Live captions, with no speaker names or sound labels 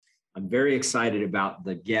I'm very excited about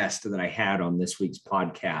the guest that I had on this week's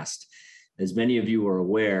podcast. As many of you are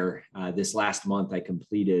aware, this last month I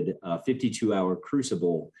completed a 52-hour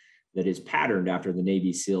Crucible that is patterned after the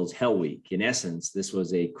Navy SEALs Hell Week. In essence, this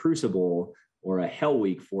was a Crucible or a Hell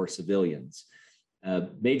Week for civilians. A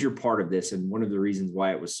major part of this, and one of the reasons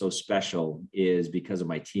why it was so special, is because of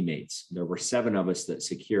my teammates. There were 7 of us that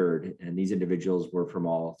secured, and these individuals were from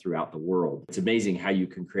all throughout the world. It's amazing how you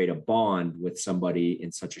can create a bond with somebody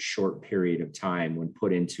in such a short period of time when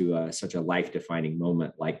put into such a life-defining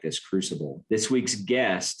moment like this Crucible. This week's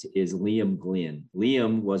guest is Glynn.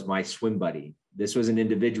 Liam was my swim buddy. This was an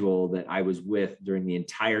individual that I was with during the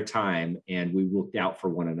entire time, and we looked out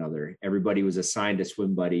for one another. Everybody was assigned a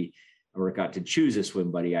swim buddy, or got to choose a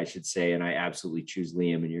swim buddy, I should say, and I absolutely choose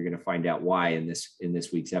Liam, and you're going to find out why in this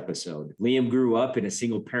week's episode. Liam grew up in a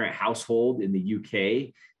single-parent household in the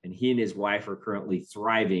UK, and he and his wife are currently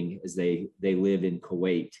thriving as they live in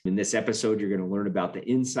Kuwait. In this episode, you're going to learn about the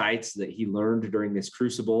insights that he learned during this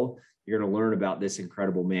Crucible. You're going to learn about this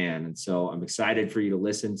incredible man, and so I'm excited for you to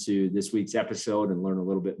listen to this week's episode and learn a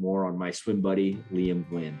little bit more on my swim buddy,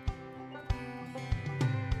 Glynn.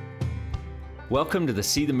 Welcome to the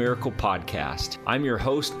See the Miracle podcast. I'm your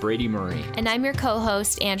host, Brady Murray. And I'm your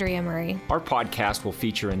co-host, Andrea Murray. Our podcast will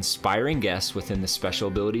feature inspiring guests within the special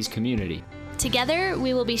abilities community. Together,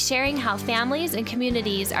 we will be sharing how families and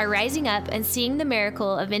communities are rising up and seeing the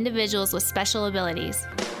miracle of individuals with special abilities.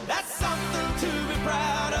 That's something to be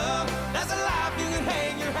proud of. That's a life you can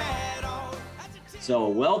hang your hat on. So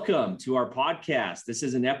welcome to our podcast. This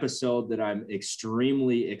is an episode that I'm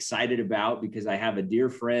extremely excited about because I have a dear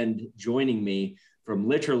friend joining me from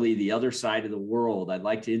literally the other side of the world. I'd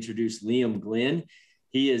like to introduce Glynn.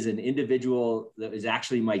 He is an individual that is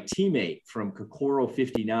actually my teammate from Kokoro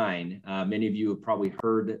 59. Many of you have probably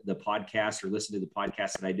heard the podcast or listened to the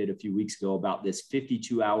podcast that I did a few weeks ago about this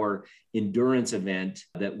 52-hour endurance event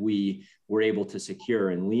that we were able to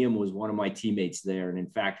secure. And Liam was one of my teammates there. And in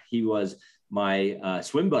fact, he was my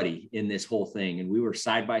swim buddy in this whole thing. And we were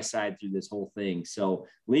side by side through this whole thing. So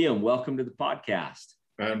Liam, welcome to the podcast.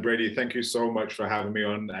 Brady, thank you so much for having me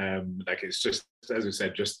on. It's just, as we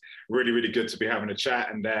said, just really, really good to be having a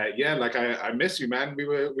chat. And I miss you, man. We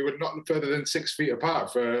were not further than 6 feet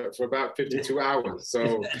apart for about 52 hours.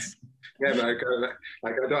 So yeah,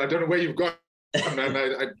 I don't know where you've gone. Man,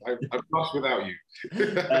 I've lost without you.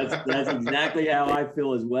 That's exactly how I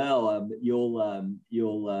feel as well. You'll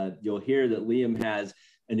hear that Liam has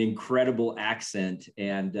an incredible accent,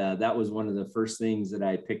 and that was one of the first things that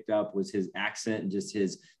I picked up was his accent and just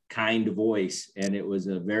his kind voice, and it was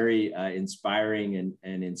a very inspiring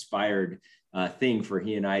and inspired thing for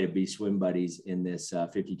he and I to be swim buddies in this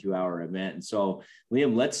 52-hour event. And so,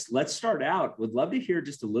 Liam, let's start out. Would love to hear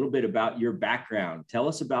just a little bit about your background. Tell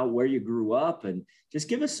us about where you grew up, and just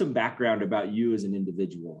give us some background about you as an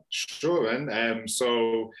individual. Sure, man.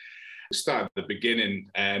 So start at the beginning,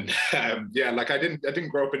 and I didn't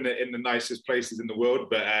grow up in the nicest places in the world,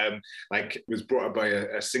 but was brought up by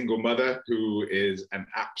a single mother who is an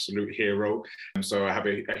absolute hero. So I have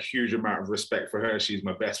a huge amount of respect for her. She's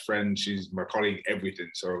my best friend, she's my colleague, everything.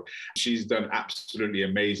 So she's done absolutely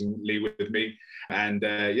amazingly with me, and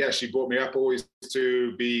she brought me up always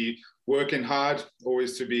to be working hard,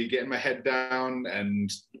 always to be getting my head down,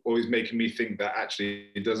 and always making me think that actually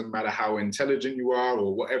it doesn't matter how intelligent you are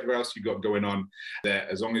or whatever else you got going on, that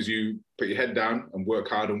as long as you put your head down and work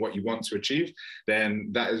hard on what you want to achieve, then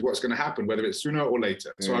that is what's going to happen, whether it's sooner or later.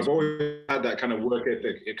 Mm-hmm. So I've always had that kind of work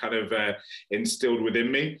ethic. It kind of instilled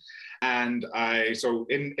within me. And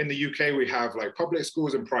in the UK, we have like public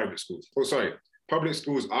schools and private schools. Public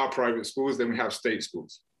schools are private schools, then we have state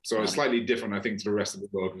schools. So it's slightly different, I think, to the rest of the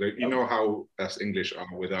world. You know how us English are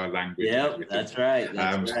with our language. Yeah, that's right.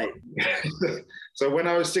 That's right. So when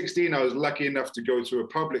I was 16, I was lucky enough to go to a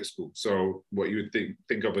public school. So what you would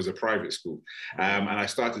think of as a private school. And I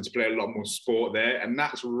started to play a lot more sport there. And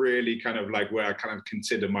that's really kind of like where I kind of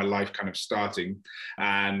consider my life kind of starting.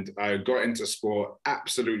 And I got into sport,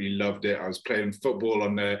 absolutely loved it. I was playing football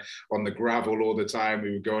on the gravel all the time.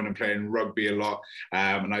 We were going and playing rugby a lot.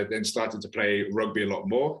 And I then started to play rugby a lot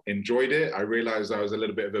more, enjoyed it. I realized I was a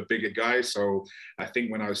little bit of a bigger guy. So I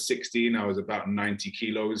think when I was 16, I was about 90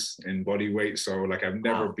 kilos in body weight. So like I've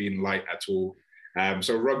never been light at all.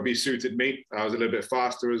 So rugby suited me. I was a little bit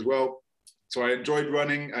faster as well. So I enjoyed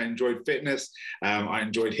running, I enjoyed fitness, I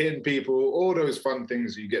enjoyed hitting people, all those fun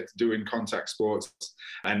things you get to do in contact sports.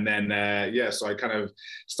 And then, so I kind of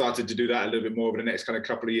started to do that a little bit more over the next kind of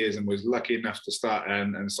couple of years, and was lucky enough to start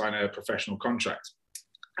and sign a professional contract.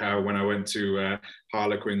 When I went to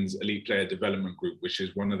Harlequin's Elite Player Development Group, which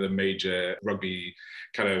is one of the major rugby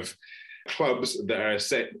kind of clubs that are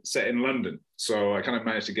set in London. So I kind of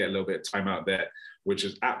managed to get a little bit of time out there, which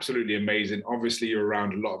is absolutely amazing. Obviously, you're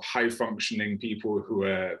around a lot of high-functioning people who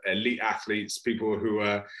are elite athletes, people who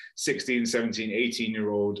are 16, 17,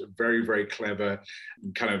 18-year-old, very, very clever,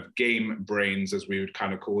 kind of game brains, as we would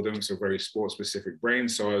kind of call them, so very sport-specific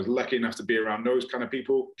brains. So I was lucky enough to be around those kind of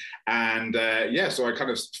people. And so I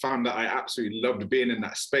kind of found that I absolutely loved being in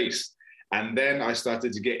that space. And then I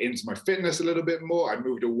started to get into my fitness a little bit more. I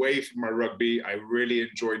moved away from my rugby. I really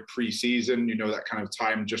enjoyed pre-season, that kind of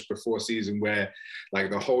time just before season where like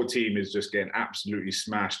the whole team is just getting absolutely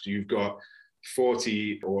smashed. You've got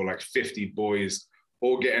 40 or like 50 boys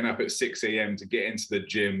all getting up at 6 a.m. to get into the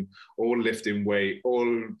gym, all lifting weight, all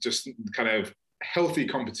just kind of healthy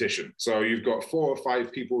competition. So you've got 4 or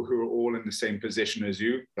 5 people who are all in the same position as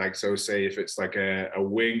you. Like, so say if it's like a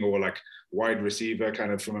wing or like wide receiver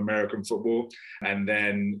kind of from American football, and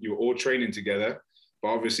then you're all training together. But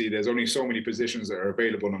obviously there's only so many positions that are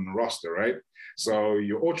available on the roster, right? So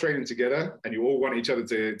you're all training together and you all want each other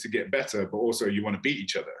to get better, but also you want to beat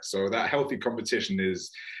each other. So that healthy competition is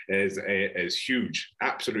huge,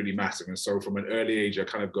 absolutely massive. And so from an early age, I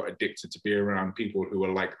kind of got addicted to be around people who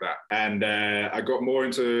were like that. And I got more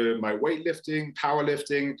into my weightlifting,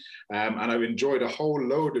 powerlifting, and I've enjoyed a whole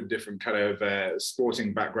load of different kind of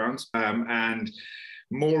sporting backgrounds. And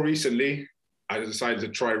more recently, I decided to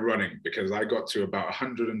try running because I got to about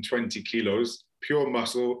 120 kilos, pure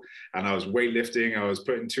muscle, and I was weightlifting. I was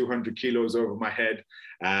putting 200 kilos over my head,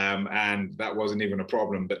 and that wasn't even a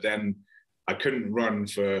problem. But then I couldn't run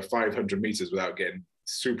for 500 meters without getting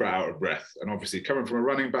super out of breath. And obviously coming from a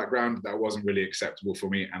running background, that wasn't really acceptable for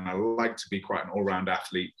me. And I like to be quite an all-round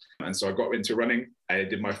athlete. And so I got into running. I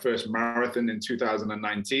did my first marathon in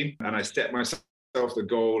 2019, and I set myself the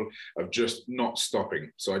goal of just not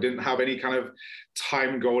stopping. So I didn't have any kind of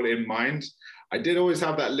time goal in mind. I did always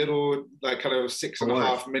have that little like kind of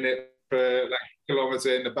 6.5 minute per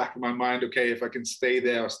kilometer in the back of my mind. Okay, if I can stay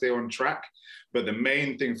there, I'll stay on track. But the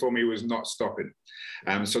main thing for me was not stopping.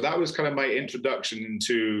 So that was kind of my introduction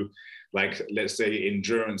into, like, let's say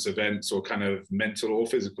endurance events or kind of mental or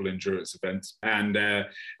physical endurance events. And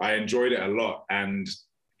I enjoyed it a lot. And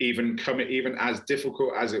even as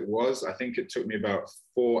difficult as it was, I think it took me about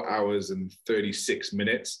 4 hours and 36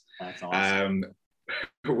 minutes. That's awesome.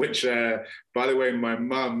 Which, by the way, my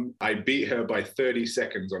mum, I beat her by 30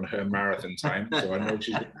 seconds on her marathon time. So I know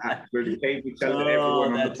she's absolutely hate me telling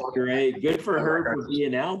everyone on the podcast. Great. Good for her for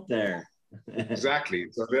being out there. Exactly.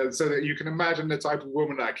 So that you can imagine the type of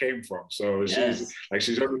woman that I came from. So she's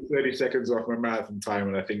only 30 seconds off my marathon time,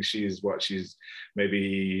 and I think she's got to be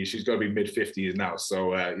mid-50s now.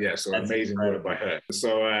 So so that's amazing work by her.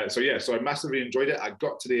 So I massively enjoyed it. I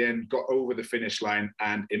got to the end, got over the finish line,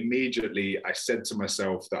 and immediately I said to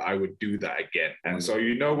myself that I would do that again. And so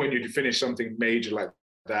when you finish something major like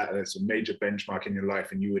that, and it's a major benchmark in your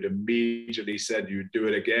life, and you would immediately said you'd do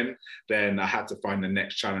it again, then I had to find the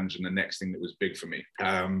next challenge and the next thing that was big for me.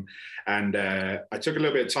 I took a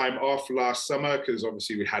little bit of time off last summer because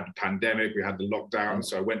obviously we had the pandemic, we had the lockdown.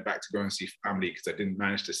 So I went back to go and see family because I didn't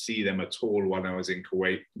manage to see them at all while I was in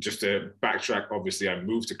Kuwait. Just to backtrack, obviously I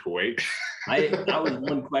moved to Kuwait. That was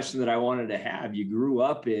one question that I wanted to have. You grew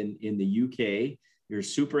up in the UK. You're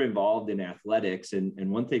super involved in athletics.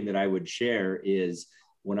 And one thing that I would share is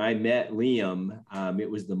when I met Liam, it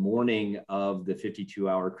was the morning of the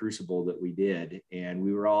 52-hour Crucible that we did. And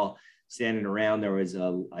we were all standing around. There was,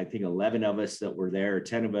 I think, 11 of us that were there,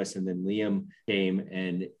 10 of us. And then Liam came.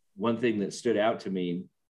 And one thing that stood out to me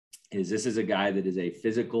is this is a guy that is a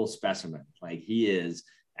physical specimen. Like, he is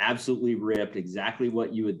absolutely ripped, exactly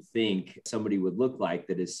what you would think somebody would look like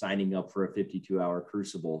that is signing up for a 52-hour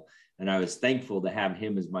Crucible. And I was thankful to have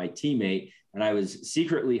him as my teammate. And I was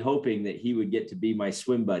secretly hoping that he would get to be my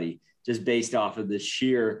swim buddy, just based off of the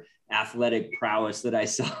sheer athletic prowess that I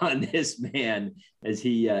saw in this man as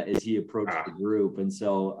he approached the group. And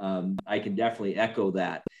so I can definitely echo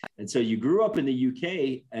that. And so you grew up in the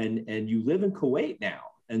UK and you live in Kuwait now.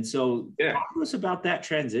 And so talk to us about that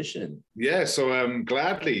transition. Yeah, so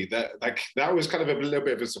gladly. That was kind of a little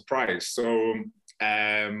bit of a surprise. So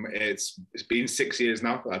it's been 6 years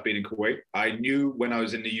now that I've been in Kuwait. I knew when I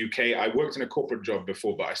was in the UK, I worked in a corporate job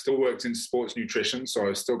before, but I still worked in sports nutrition. So I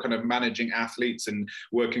was still kind of managing athletes and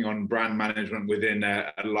working on brand management within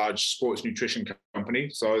a large sports nutrition company.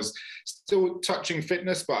 So I was still touching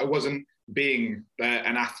fitness, but I wasn't being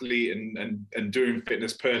an athlete and doing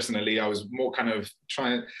fitness personally. I was more kind of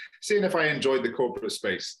seeing if I enjoyed the corporate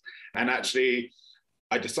space. And actually,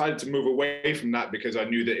 I decided to move away from that because I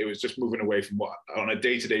knew that it was just moving away from what on a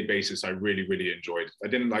day-to-day basis I really, really enjoyed. I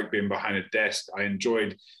didn't like being behind a desk. I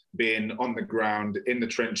enjoyed being on the ground in the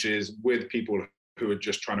trenches with people who are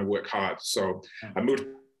just trying to work hard. So I moved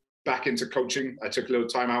back into coaching. I took a little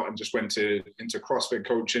time out and just went into CrossFit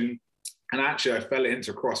coaching. And actually I fell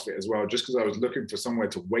into CrossFit as well, just because I was looking for somewhere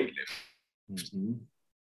to weightlift. Mm-hmm.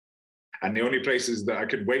 And the only places that I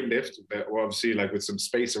could weightlift, that were obviously like with some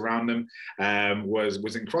space around them, was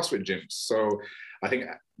in CrossFit gyms. So I think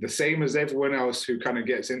the same as everyone else who kind of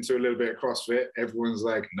gets into a little bit of CrossFit, everyone's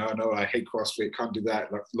like, no, I hate CrossFit, can't do that,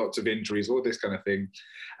 lots of injuries, all this kind of thing.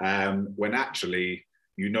 When actually,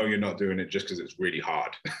 you're not doing it just because it's really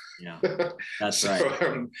hard. Yeah, that's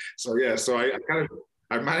right.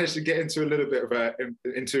 I managed to get into a little bit of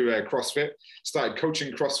into CrossFit, started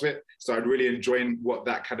coaching CrossFit, started really enjoying what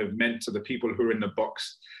that kind of meant to the people who are in the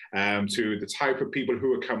box, to the type of people who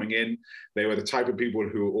were coming in. They were the type of people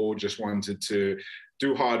who all just wanted to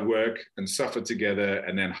do hard work and suffer together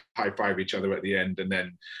and then high five each other at the end. And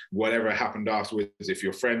then whatever happened afterwards, if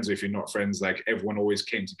you're friends or if you're not friends, like everyone always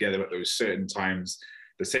came together at those certain times.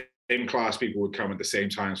 The same class people would come at the same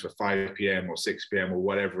times for 5 p.m. or 6 p.m. or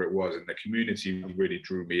whatever it was. And the community really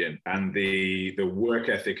drew me in. And the work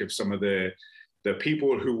ethic of some of the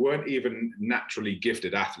people who weren't even naturally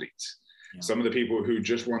gifted athletes. Yeah. Some of the people who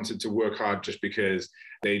just wanted to work hard just because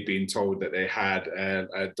they'd been told that they had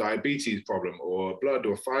a diabetes problem or blood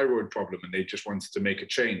or thyroid problem and they just wanted to make a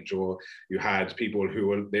change. Or you had people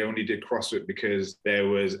they only did CrossFit because there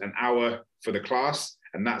was an hour for the class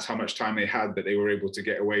and that's how much time they had that they were able to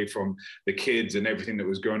get away from the kids and everything that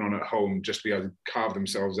was going on at home, just to be able to carve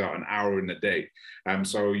themselves out an hour in the day.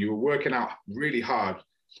 So you were working out really hard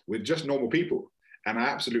with just normal people. And I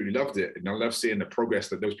absolutely loved it. And I love seeing the progress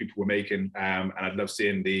that those people were making. And I love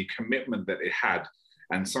seeing the commitment that they had.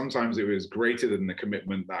 And sometimes it was greater than the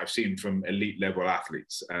commitment that I've seen from elite level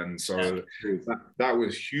athletes. And so that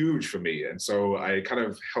was huge for me. And so I kind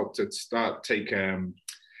of helped to take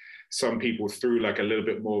some people through like a little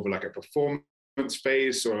bit more of like a performance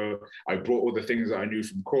phase. So I brought all the things that I knew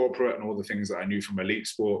from corporate and all the things that I knew from elite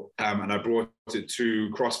sport, and I brought it to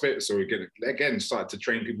CrossFit. So we again started to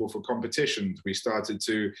train people for competitions. We started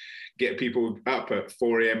to get people up at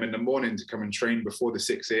 4 a.m. in the morning to come and train before the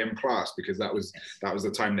 6 a.m. class, because that was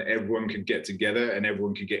the time that everyone could get together and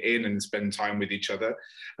everyone could get in and spend time with each other.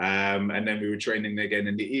 And then we were training again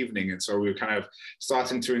in the evening. And so we were kind of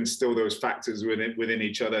starting to instill those factors within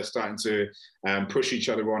each other, starting to push each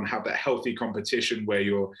other on, have that healthy competition where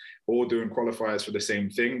you're all doing qualifiers for the same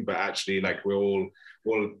thing, but actually like we're all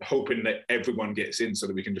hoping that everyone gets in so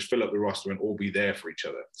that we can just fill up the roster and all be there for each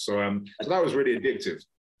other. So that was really addictive.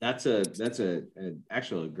 That's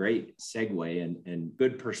actually a great segue and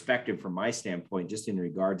good perspective from my standpoint, just in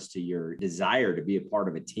regards to your desire to be a part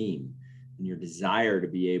of a team and your desire to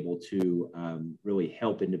be able to really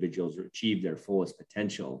help individuals achieve their fullest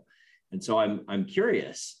potential. And so I'm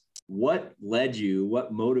curious, what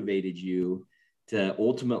motivated you to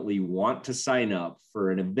ultimately want to sign up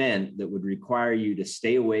for an event that would require you to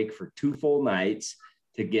stay awake for 2 full nights,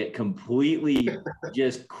 to get completely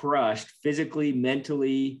just crushed physically,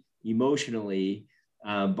 mentally, emotionally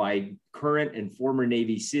by current and former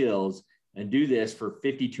Navy SEALs, and do this for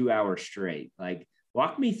 52 hours straight? Like,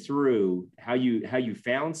 walk me through how you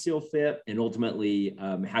found SEAL Fit and ultimately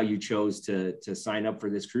how you chose to sign up for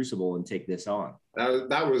this Crucible and take this on.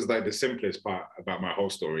 That was like the simplest part about my whole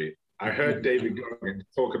story. I heard David Goggins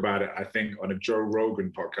talk about it, I think, on a Joe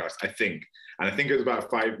Rogan podcast, I think it was about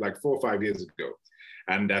 4 or 5 years ago.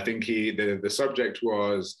 And I think the subject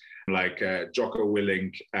was like Jocko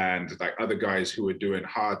Willink and like other guys who were doing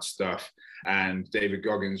hard stuff. And David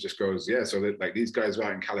Goggins just goes, yeah, so that like these guys are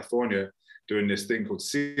out in California doing this thing called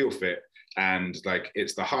SEAL Fit. And like,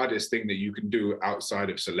 it's the hardest thing that you can do outside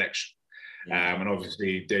of selection. And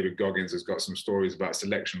obviously David Goggins has got some stories about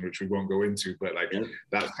selection, which we won't go into, but like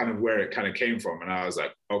that's kind of where it kind of came from. And I was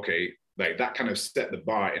like, okay, like that kind of set the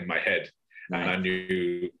bar in my head. Nice. And I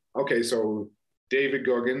knew, okay, so David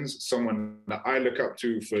Goggins, someone that I look up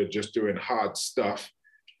to for just doing hard stuff,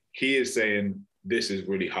 he is saying this is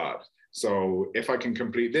really hard. So if I can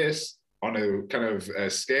complete this on a kind of a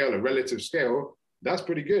scale, a relative scale, that's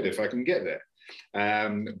pretty good if I can get there.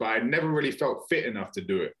 But I never really felt fit enough to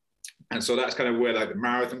do it. And so that's kind of where like the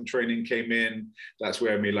marathon training came in. That's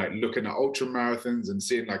where me like looking at ultra marathons and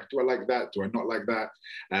seeing like, do I like that? Do I not like that?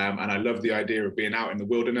 And I love the idea of being out in the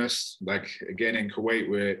wilderness. Like again, in Kuwait,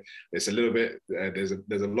 where it's a little bit, there's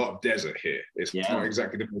a lot of desert here. It's not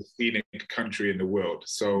exactly the most scenic country in the world.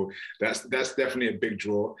 So that's definitely a big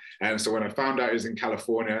draw. And so when I found out it was in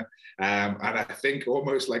California, and I think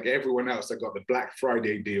almost like everyone else, I got the Black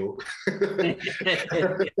Friday deal. Like,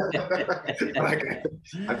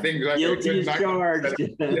 I think like, guilty as charged.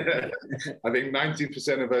 I think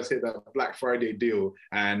 90% of us hit that Black Friday deal,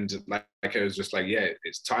 and like I was just like, yeah,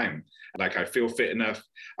 it's time. Like I feel fit enough.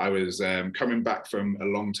 I was coming back from a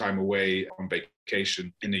long time away on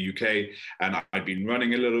vacation in the UK, and I'd been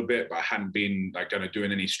running a little bit, but I hadn't been like kind of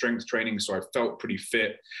doing any strength training, so I felt pretty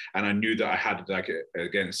fit, and I knew that I had like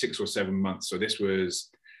again 6 or 7 months. So this was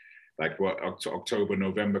like what October,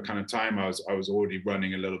 November kind of time. I was already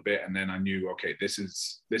running a little bit, and then I knew, okay, this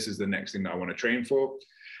is the next thing that I want to train for.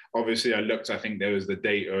 Obviously, I looked. I think there was the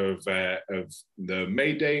date of the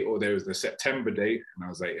May date, or there was the September date, and I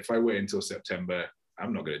was like, if I wait until September,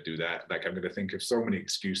 I'm not going to do that. Like I'm going to think of so many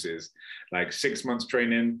excuses. Like 6 months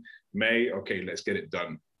training, May, okay, let's get it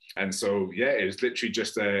done. And so yeah, it was literally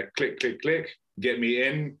just a click, click, click, get me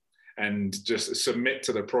in, and just submit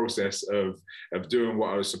to the process of doing what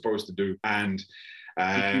I was supposed to do. And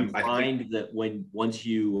did you find that once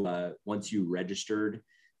you registered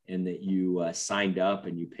and that you signed up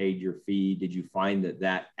and you paid your fee, did you find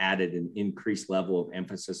that added an increased level of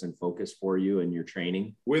emphasis and focus for you in your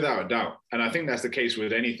training? Without a doubt. And I think that's the case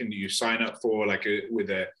with anything that you sign up for, with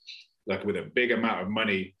a big amount of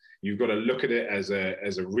money. You've got to look at it as a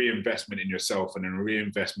reinvestment in yourself and a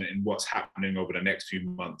reinvestment in what's happening over the next few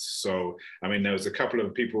months. So, I mean, there was a couple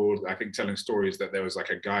of people, I think, telling stories that there was like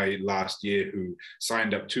a guy last year who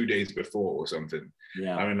signed up 2 days before or something.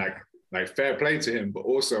 Yeah. I mean, like fair play to him, but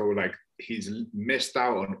also like he's missed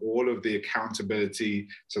out on all of the accountability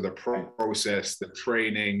to the process, the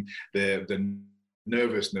training, the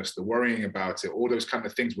nervousness, the worrying about it, all those kind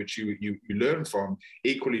of things which you learn from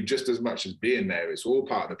equally just as much as being there. It's all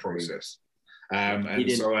part of the process. He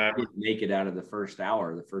didn't make it out of the first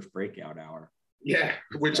breakout hour. Yeah,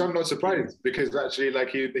 which I'm not surprised, because actually like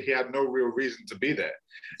he had no real reason to be there.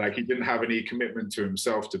 Like he didn't have any commitment to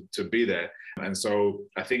himself to be there. And so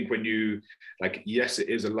I think when you like, yes, it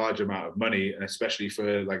is a large amount of money, and especially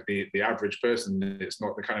for like the average person, it's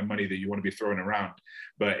not the kind of money that you want to be throwing around,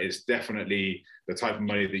 but it's definitely the type of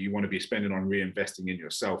money that you want to be spending on reinvesting in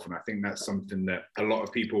yourself. And I think that's something that a lot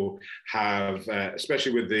of people have,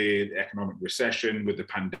 especially with the economic recession, with the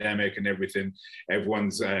pandemic and everything.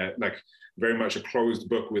 Everyone's like very much a closed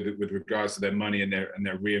book with regards to their money and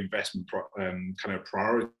their reinvestment kind of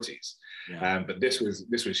priorities. Yeah. But this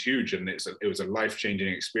was huge, and it was a life-changing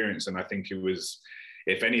experience. And I think it was,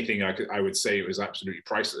 if anything, I would say it was absolutely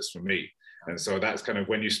priceless for me. And so that's kind of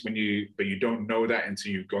but you don't know that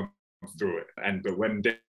until you've gone through it. But when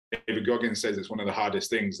David Goggins says it's one of the hardest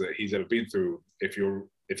things that he's ever been through,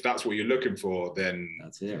 if that's what you're looking for, then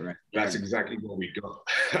that's it, right? That's exactly what we got.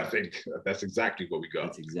 I think that's exactly what we got.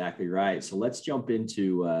 That's exactly right. So let's jump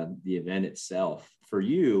into the event itself. For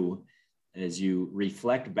you, as you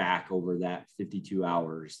reflect back over that 52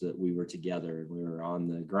 hours that we were together, and we were on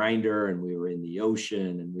the grinder, and we were in the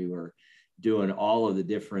ocean, and we were doing all of the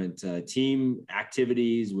different team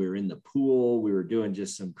activities. We were in the pool. We were doing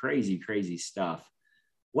just some crazy, crazy stuff.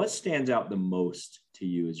 What stands out the most to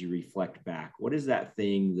you as you reflect back? What is that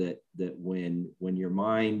thing that when your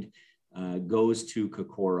mind goes to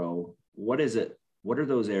Kokoro, what is it? What are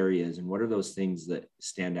those areas, and what are those things that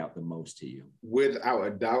stand out the most to you? Without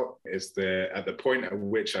a doubt, it's at the point at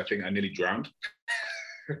which I think I nearly drowned.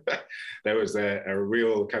 There was a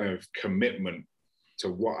real kind of commitment to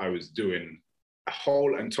what I was doing, a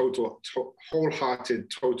wholehearted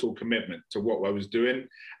total commitment to what I was doing,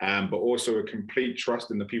 but also a complete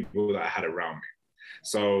trust in the people that I had around me.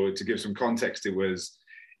 So to give some context, it was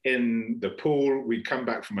in the pool. We'd come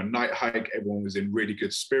back from a night hike. Everyone was in really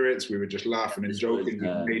good spirits. We were just laughing and joking. We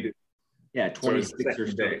made it. Yeah,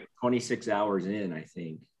 26 hours in, I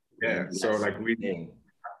think. Yeah, so like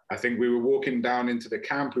I think we were walking down into the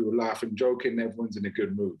camp. We were laughing, joking. Everyone's in a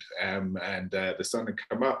good mood. And the sun had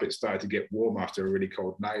come up. It started to get warm after a really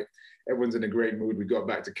cold night. Everyone's in a great mood. We got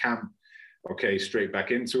back to camp. Okay, straight back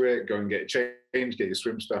into it. Go and get changed, get your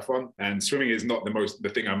swim stuff on. And swimming is not the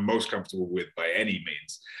thing I'm most comfortable with by any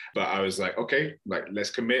means. But I was like, okay, like let's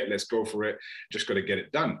commit, let's go for it. Just got to get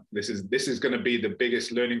it done. This is going to be the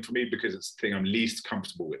biggest learning for me, because it's the thing I'm least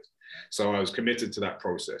comfortable with. So I was committed to that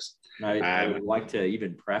process. I would like to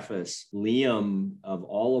even preface, Liam, of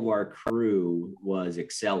all of our crew, was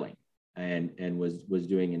excelling. and was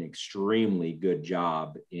doing an extremely good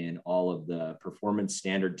job in all of the performance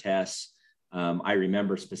standard tests. I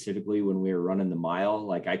remember specifically when we were running the mile,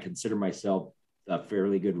 like I consider myself a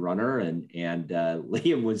fairly good runner, and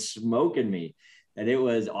Liam was smoking me, and it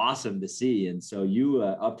was awesome to see. And so you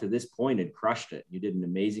up to this point had crushed it. You did an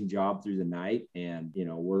amazing job through the night, and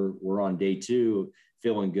we're on day 2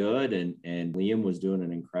 feeling good, and Liam was doing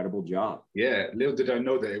an incredible job. Yeah, little did I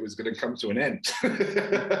know that it was going to come to an end.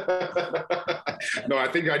 No, I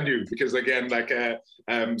think I knew, because again, like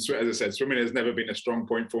as I said, swimming has never been a strong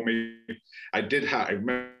point for me. I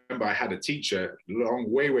remember I had a teacher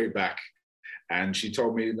way back, and she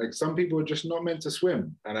told me, like, some people are just not meant to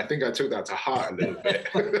swim. And I think I took that to heart a little bit.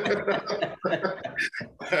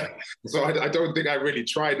 So I don't think I really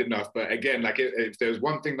tried enough. But again, like if there's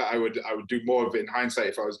one thing that I would do more of in hindsight,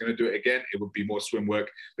 if I was going to do it again, it would be more swim work,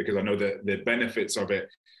 because I know that the benefits of it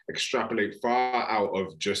extrapolate far out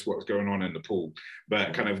of just what's going on in the pool.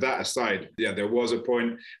 But kind of that aside, yeah, there was a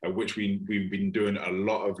point at which we've been doing a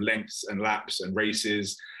lot of lengths and laps and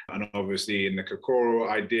races. And obviously in the Kokoro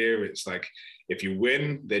idea, it's like, if you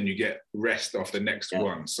win, then you get rest off the next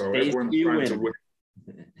one. So everyone's trying to win.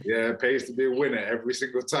 Yeah, it pays to be a winner every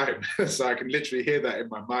single time. So I can literally hear that in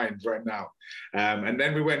my mind right now. And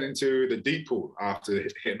then we went into the deep pool after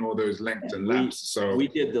hitting all those lengths and laps. So we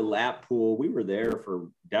did the lap pool. We were there for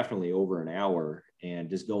definitely over an hour and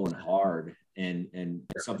just going hard. And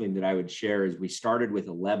something that I would share is we started with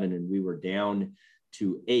 11 and we were down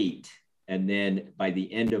to 8. And then by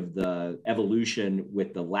the end of the evolution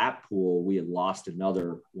with the lap pool, we had lost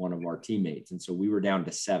another one of our teammates. And so we were down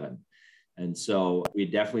to 7. And so we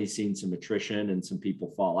had definitely seen some attrition and some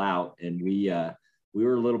people fall out. And we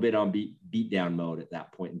were a little bit on beat down mode at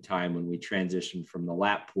that point in time when we transitioned from the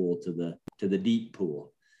lap pool to the deep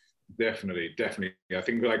pool. Definitely. I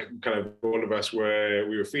think like kind of all of us we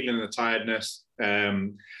were feeling the tiredness.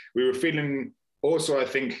 We were feeling also, I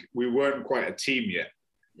think we weren't quite a team yet.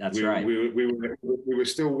 That's right. We were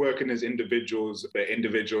still working as individuals, but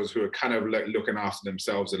individuals who are kind of like looking after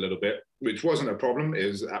themselves a little bit, which wasn't a problem. It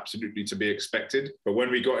was absolutely to be expected. But when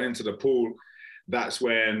we got into the pool, that's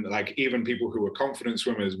when like even people who were confident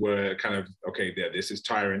swimmers were kind of, okay, yeah, this is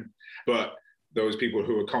tiring. But those people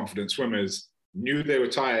who were confident swimmers knew they were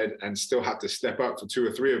tired and still had to step up for 2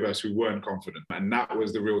 or 3 of us who weren't confident. And that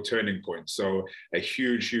was the real turning point. So a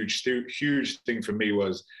huge thing for me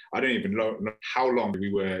was, I don't even know how long we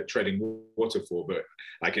were treading water for, but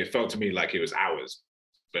like it felt to me like it was hours.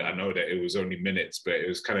 But I know that it was only minutes, but it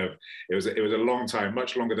was a long time,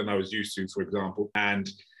 much longer than I was used to, for example. And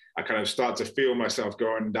I kind of start to feel myself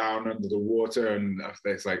going down under the water, and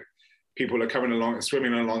it's like, people are coming along,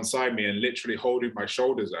 swimming alongside me and literally holding my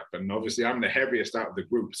shoulders up. And obviously I'm the heaviest out of the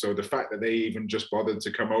group. So the fact that they even just bothered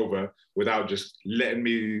to come over without just letting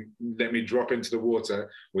me drop into the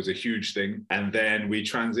water was a huge thing. And then we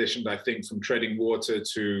transitioned, I think, from treading water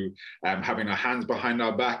to having our hands behind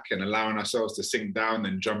our back and allowing ourselves to sink down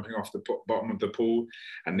and jumping off the bottom of the pool.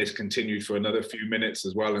 And this continued for another few minutes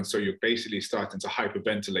as well. And so you're basically starting to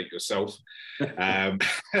hyperventilate yourself. And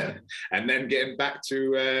then getting back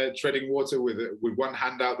to treading water with one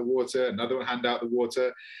hand out the water, another hand out the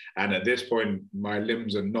water. And at this point, my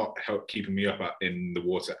limbs are not keeping me up in the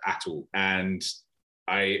water at all. And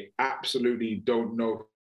I absolutely don't know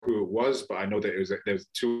who it was, but I know that there was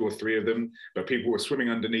 2 or 3 of them, but people were swimming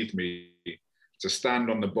underneath me to stand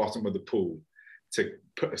on the bottom of the pool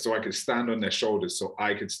so I could stand on their shoulders so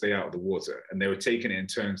I could stay out of the water. And they were taking it in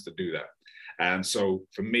turns to do that. And so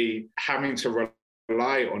for me, having to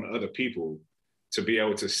rely on other people to be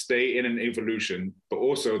able to stay in an evolution, but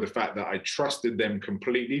also the fact that I trusted them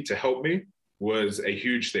completely to help me was a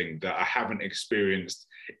huge thing that I haven't experienced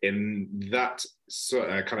in that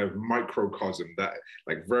kind of microcosm, that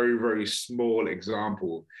like very, very small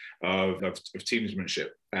example of teamsmanship.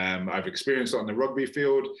 I've experienced it on the rugby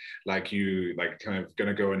field, like you like kind of going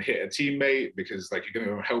to go and hit a teammate because like you're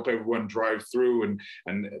going to help everyone drive through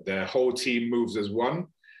and the whole team moves as one.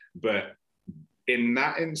 But in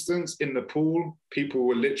that instance, in the pool, people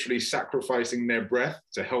were literally sacrificing their breath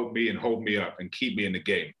to help me and hold me up and keep me in the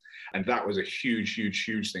game. And that was a huge, huge,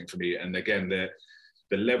 huge thing for me. And again,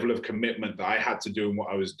 the level of commitment that I had to do in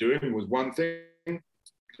what I was doing was one thing.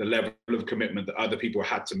 The level of commitment that other people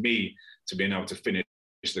had to me to being able to finish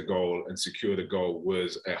the goal and secure the goal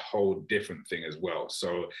was a whole different thing as well.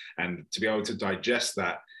 So, and to be able to digest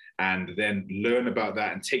that and then learn about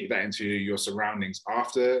that and take that into your surroundings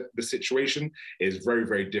after the situation is very,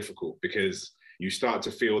 very difficult, because you start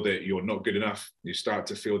to feel that you're not good enough. You start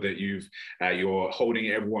to feel that you're holding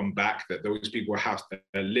everyone back, that those people are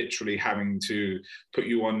literally having to put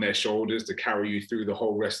you on their shoulders to carry you through the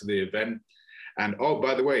whole rest of the event. And oh,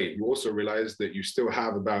 by the way, you also realize that you still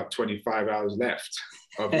have about 25 hours left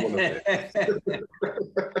of all of it.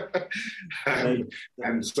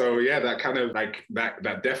 And so, yeah, that kind of like,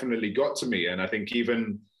 that definitely got to me. And I think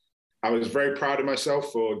even I was very proud of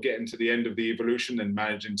myself for getting to the end of the evolution and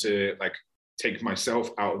managing to like take myself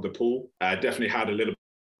out of the pool. I definitely had a little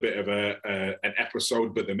bit of an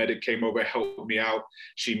episode, but the medic came over, helped me out.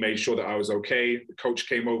 She made sure that I was okay. The coach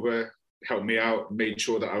came over, helped me out, made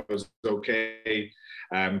sure that I was okay,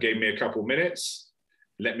 gave me a couple minutes,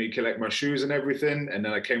 let me collect my shoes and everything. And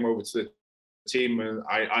then I came over to the team and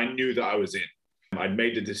I knew that I was in. I'd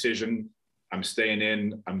made the decision, I'm staying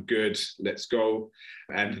in, I'm good, let's go.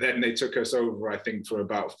 And then they took us over, I think, for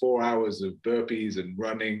about 4 hours of burpees and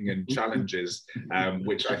running and challenges,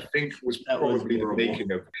 which I think was probably the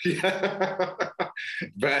making of. Yeah.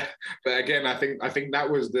 But again, I think that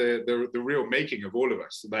was the real making of all of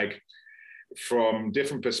us. Like, from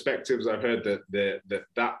different perspectives, I've heard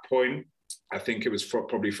that point, I think it was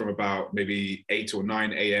probably from about maybe 8 or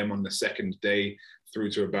 9 a.m. on the second day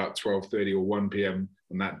through to about 12:30 or 1 p.m.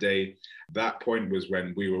 on that day. That point was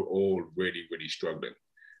when we were all really, really struggling.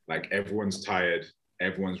 Like, everyone's tired,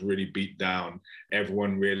 everyone's really beat down,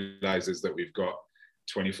 everyone realizes that we've got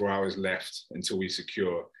 24 hours left until we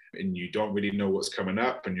secure, and you don't really know what's coming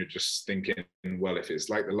up, and you're just thinking, well, if it's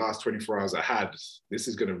like the last 24 hours I had, this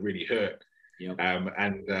is going to really hurt. Yep.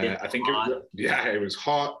 I think it was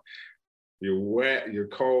hot. You're wet, you're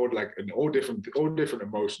cold, like, and all different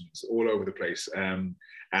emotions all over the place.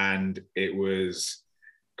 And it was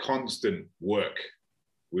constant work.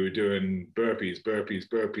 We were doing burpees,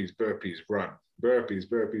 run,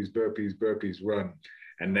 burpees, run.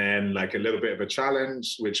 And then like a little bit of a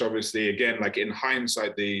challenge, which obviously, again, like in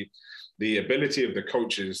hindsight, the ability of the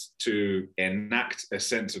coaches to enact a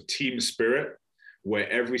sense of team spirit where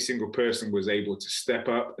every single person was able to step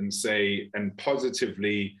up and say, and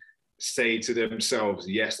positively say to themselves,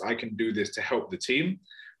 yes, I can do this to help the team,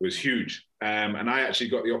 was huge. And I actually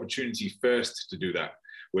got the opportunity first to do that,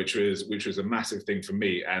 which was a massive thing for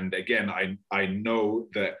me. And again, I know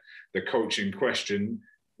that the coach in question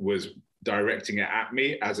was directing it at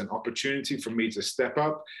me as an opportunity for me to step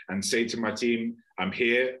up and say to my team, I'm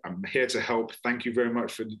here to help. Thank you very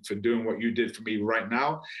much for doing what you did for me right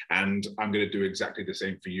now. And I'm going to do exactly the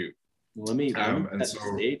same for you. Well, let me set the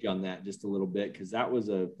stage on that just a little bit, because that was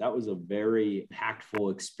a very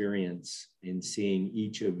impactful experience in seeing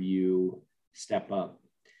each of you step up.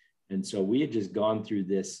 And so we had just gone through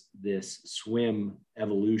this swim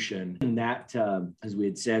evolution, and that, as we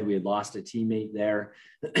had said, we had lost a teammate there,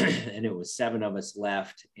 and it was 7 of us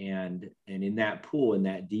left. And in that pool, in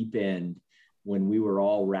that deep end, when we were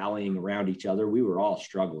all rallying around each other, we were all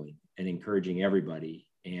struggling and encouraging everybody.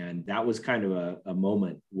 And that was kind of a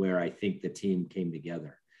moment where I think the team came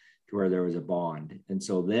together, to where there was a bond. And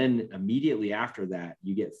so then immediately after that,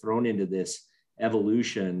 you get thrown into this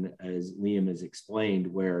evolution, as Liam has explained,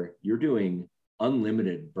 where you're doing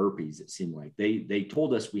unlimited burpees. It seemed like they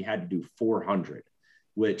told us we had to do 400,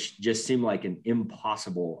 which just seemed like an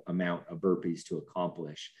impossible amount of burpees to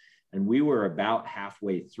accomplish. And we were about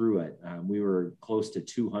halfway through it. We were close to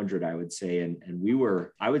 200, I would say. And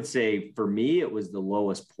I would say for me, it was the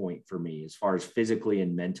lowest point for me as far as physically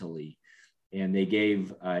and mentally. And they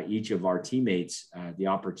gave each of our teammates the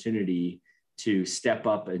opportunity to step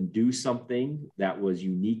up and do something that was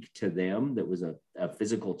unique to them, that was a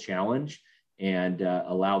physical challenge, and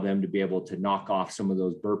allow them to be able to knock off some of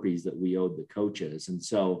those burpees that we owed the coaches. And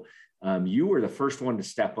so you were the first one to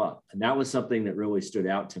step up. And that was something that really stood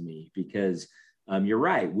out to me, because you're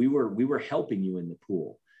right. We were helping you in the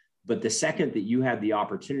pool. But the second that you had the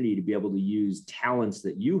opportunity to be able to use talents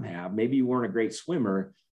that you have, maybe you weren't a great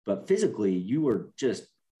swimmer, but physically you were just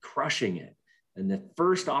crushing it. And the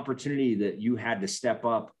first opportunity that you had to step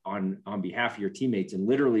up on behalf of your teammates and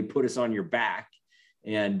literally put us on your back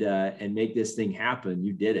and make this thing happen,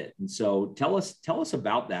 you did it. And so tell us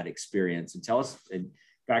about that experience, and tell us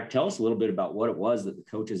a little bit about what it was that the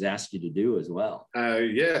coaches asked you to do as well.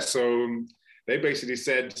 So they basically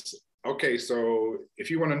said, okay, so if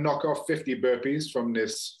you want to knock off 50 burpees from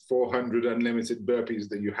this 400 unlimited burpees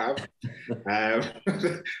that you have,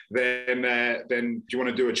 then do you want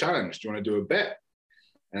to do a challenge? Do you want to do a bet?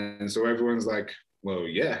 And so everyone's like, well,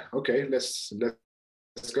 yeah, okay, let's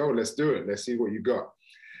go, let's do it. Let's see what you got.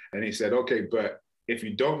 And he said, okay, but if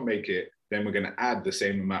you don't make it, then we're going to add the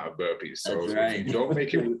same amount of burpees. So if you don't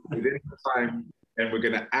make it within the time, then we're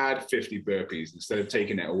going to add 50 burpees instead of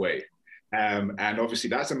taking it away. And obviously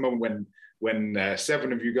that's a moment when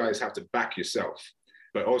 7 of you guys have to back yourself,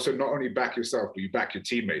 but also not only back yourself, but you back your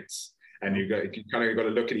teammates. And you kind of got to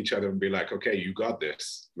look at each other and be like, okay, you got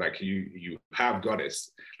this. Like you have got it.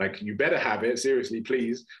 Like you better have it, seriously,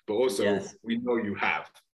 please. But also we know you have.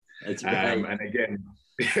 That's right. And again,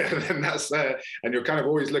 and that's and you're kind of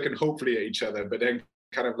always looking hopefully at each other, but then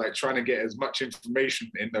kind of like trying to get as much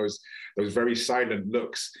information in those very silent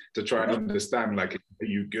looks to try and understand, like, are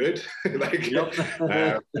you good? Like,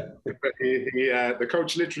 the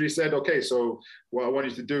coach literally said, okay, so what I want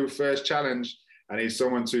you to do, first challenge, I need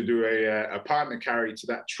someone to do a partner carry to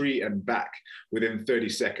that tree and back within 30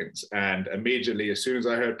 seconds. And immediately, as soon as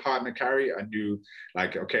I heard partner carry, I knew,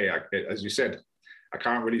 like, okay, as you said, I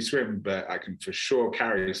can't really swim, but I can for sure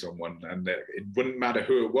carry someone. And it wouldn't matter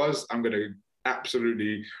who it was. I'm going to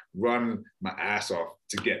absolutely run my ass off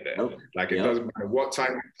to get there. Like, it doesn't matter what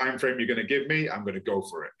time frame you're going to give me, I'm going to go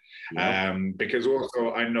for it. Because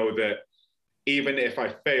also I know that even if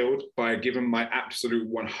I failed by giving my absolute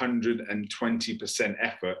 120%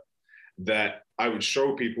 effort, that I would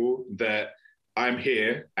show people that I'm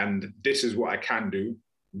here and this is what I can do,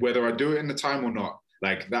 whether I do it in the time or not.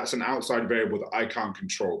 Like, that's an outside variable that I can't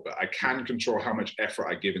control, but I can control how much effort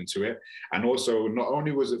I give into it. And also, not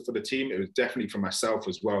only was it for the team, it was definitely for myself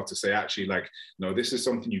as well, to say, actually, like, no, this is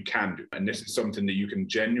something you can do. And this is something that you can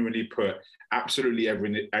genuinely put absolutely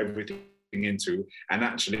everything into. And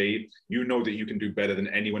actually, you know that you can do better than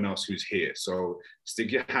anyone else who's here. So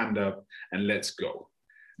stick your hand up and let's go.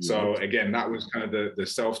 So again, that was kind of the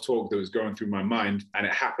self-talk that was going through my mind, and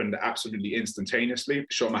it happened absolutely instantaneously.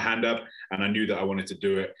 Shot my hand up and I knew that I wanted to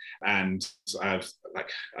do it. And I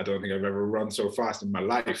don't think I've ever run so fast in my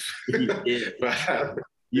life. But I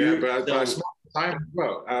smoked the time as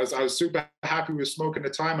well. I was super happy with smoking the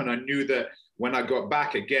time, and I knew that when I got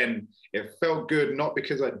back again, it felt good, not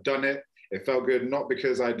because I'd done it. It felt good, not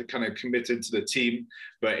because I'd kind of committed to the team,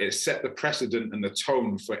 but it set the precedent and the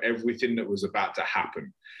tone for everything that was about to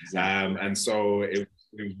happen. Exactly. And so it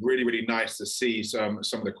was really, really nice to see some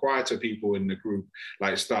of the quieter people in the group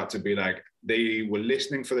like start to be like, they were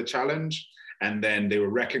listening for the challenge, and then they were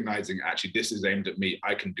recognizing, actually, this is aimed at me.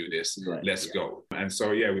 I can do this. Right. Let's go. And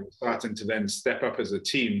so, we were starting to then step up as a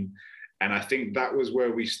team. And I think that was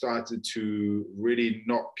where we started to really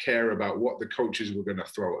not care about what the coaches were going to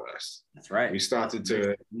throw at us. That's right. We started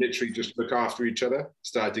to literally just look after each other,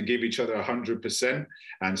 started to give each other 100%,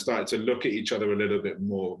 and started to look at each other a little bit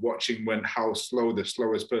more, watching how slow the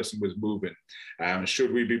slowest person was moving.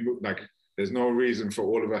 Should we be like, there's no reason for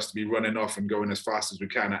all of us to be running off and going as fast as we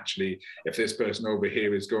can. Actually, if this person over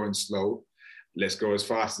here is going slow, let's go as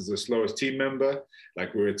fast as the slowest team member.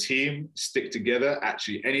 Like, we're a team, stick together.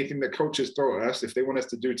 Actually, anything that coaches throw at us, if they want us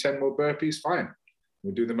to do 10 more burpees, fine.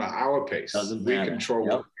 We'll do them at our pace. Doesn't we matter. Control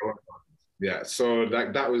what's going on. Yeah, so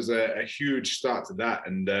that was a huge start to that.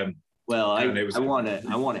 And well, I want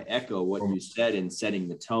to echo what you said in setting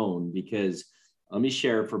the tone, because let me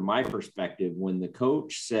share from my perspective. When the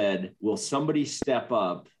coach said, will somebody step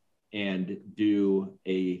up and do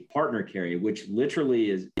a partner carry, which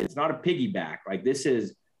literally it's not a piggyback. Like, this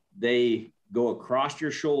is, they go across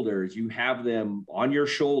your shoulders. You have them on your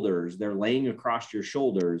shoulders. They're laying across your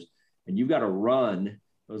shoulders, and you've got to run.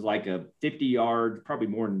 It was like a 50 yards, probably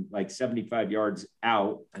more than like 75 yards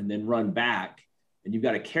out, and then run back. And you've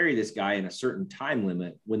got to carry this guy in a certain time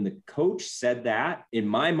limit. When the coach said that, in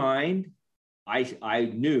my mind,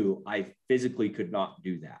 I knew I physically could not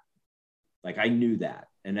do that. Like, I knew that.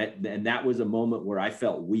 And that was a moment where I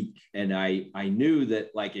felt weak. And I knew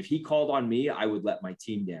that, like, if he called on me, I would let my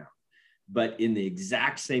team down. But in the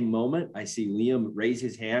exact same moment, I see Liam raise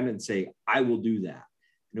his hand and say, I will do that.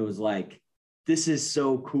 And it was like, this is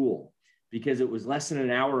so cool, because it was less than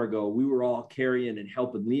an hour ago, we were all carrying and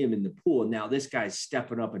helping Liam in the pool. And now this guy's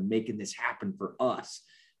stepping up and making this happen for us.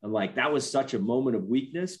 And like, that was such a moment of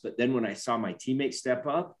weakness. But then when I saw my teammates step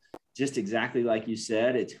up, just exactly like you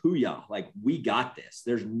said, it's hoo-yah, like, we got this.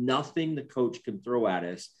 There's nothing the coach can throw at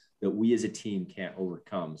us that we as a team can't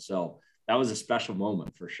overcome. So that was a special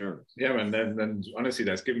moment for sure. Yeah, and then honestly,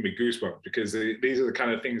 that's giving me goosebumps, because these are the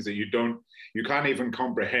kind of things that you can't even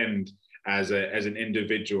comprehend as an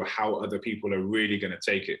individual, how other people are really going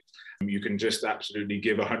to take it. You can just absolutely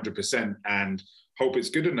give 100% and hope it's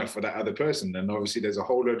good enough for that other person. And obviously there's a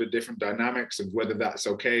whole load of different dynamics of whether that's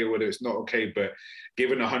okay or whether it's not okay, but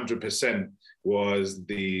given 100% was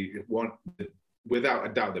without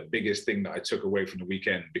a doubt the biggest thing that I took away from the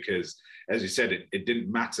weekend, because as you said, it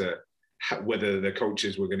didn't matter whether the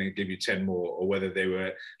coaches were going to give you 10 more or whether they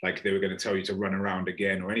were going to tell you to run around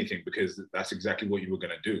again or anything, because that's exactly what you were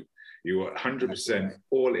going to do. You were 100%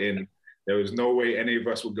 all in. There was no way any of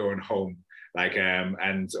us were going home. Like,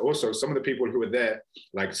 and also some of the people who were there,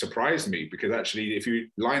 like, surprised me, because actually, if you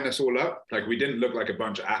line us all up, like, we didn't look like a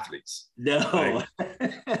bunch of athletes. No.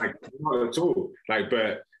 Like not at all. Like,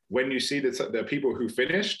 but when you see the people who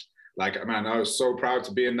finished, like, man, I was so proud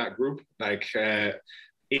to be in that group. Like,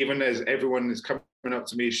 even as everyone is coming up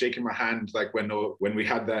to me, shaking my hand, like when we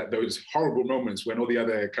had those horrible moments when all the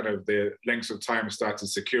other kind of the lengths of time started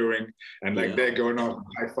securing, and like they're going on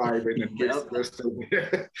high-fiving, and we're still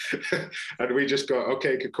there. And we just go,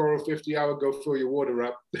 okay, Kokoro, 50 hour, go fill your water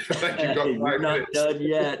up. Like, you got 5 You're not minutes. done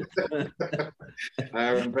yet.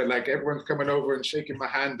 But like, everyone's coming over and shaking my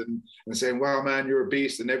hand and saying, wow, man, you're a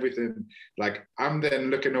beast and everything. Like, I'm then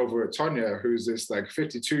looking over at Tonya, who's this like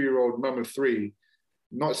 52-year-old mum of 3,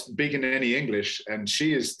 not speaking any English, and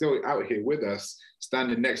she is still out here with us,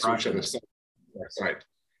 standing next to each other side by side,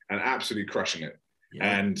 and absolutely crushing it.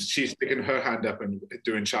 Yeah. And she's sticking her hand up and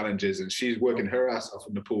doing challenges, and she's working her ass off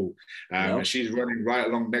in the pool, and she's running right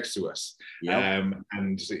along next to us.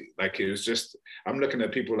 And like, it was just, I'm looking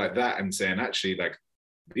at people like that and saying, actually, like,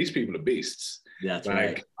 these people are beasts. That's like,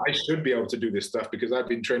 right. I should be able to do this stuff because I've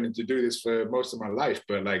been training to do this for most of my life.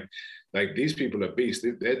 But like these people are beasts.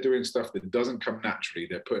 They're doing stuff that doesn't come naturally.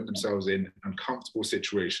 They're putting themselves in uncomfortable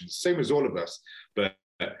situations, same as all of us. But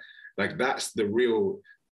like, that's the real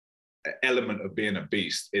element of being a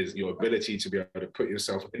beast, is your ability to be able to put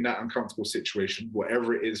yourself in that uncomfortable situation,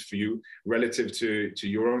 whatever it is for you, relative to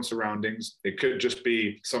your own surroundings. It could just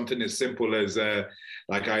be something as simple as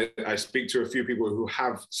like, I speak to a few people who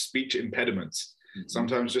have speech impediments.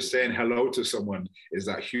 Sometimes just saying hello to someone is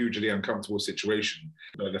that hugely uncomfortable situation.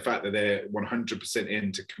 But the fact that they're 100%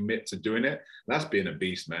 in to commit to doing it, that's being a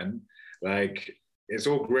beast, man. Like, it's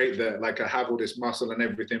all great that, like, I have all this muscle and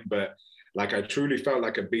everything, but like, I truly felt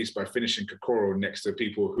like a beast by finishing Kokoro next to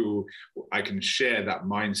people who I can share that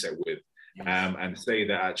mindset with. And say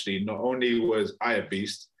that actually, not only was I a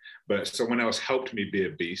beast, but someone else helped me be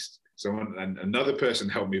a beast. And another person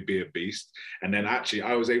helped me be a beast. And then actually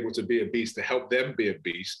I was able to be a beast to help them be a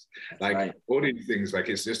beast. Like, all these things, like,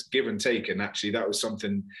 it's just give and take. And actually that was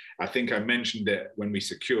something, I think I mentioned it when we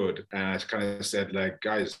secured, and I kind of said, like,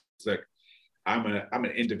 guys, look, I'm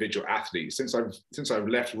an individual athlete. Since I've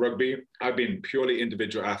left rugby, I've been purely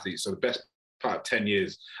individual athlete. So the best part of 10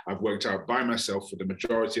 years, I've worked out by myself for the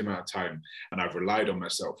majority amount of time, and I've relied on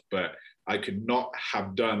myself. But I could not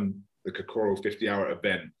have done the Kokoro 50-hour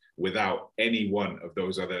event without any one of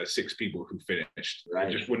those other 6 people who finished.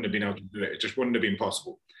 I just wouldn't have been able to do it. It just wouldn't have been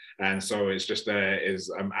possible. And so it's just,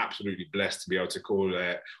 I'm absolutely blessed to be able to call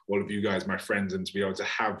all of you guys my friends, and to be able to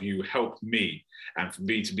have you help me, and for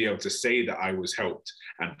me to be able to say that I was helped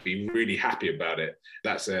and be really happy about it.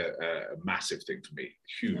 That's a massive thing for me.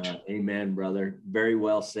 Huge. Amen, brother. Very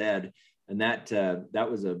well said. And that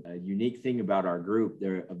was a unique thing about our group.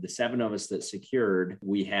 There, of the 7 of us that secured,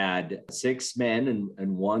 we had 6 men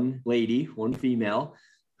and 1 lady, 1 female,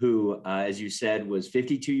 who, as you said, was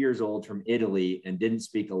 52 years old, from Italy, and didn't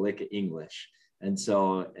speak a lick of English. And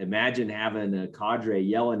so imagine having a cadre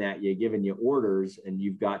yelling at you, giving you orders, and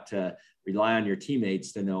you've got to rely on your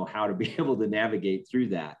teammates to know how to be able to navigate through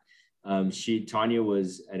that. Tonya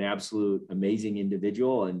was an absolute amazing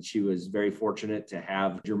individual, and she was very fortunate to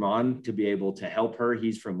have German to be able to help her.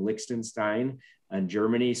 He's from Liechtenstein in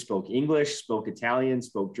Germany, spoke English, spoke Italian,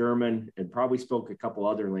 spoke German, and probably spoke a couple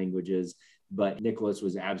other languages. But Nicholas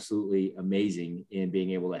was absolutely amazing in being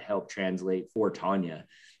able to help translate for Tonya.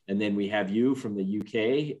 And then we have you from the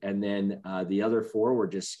UK, and then the other 4 were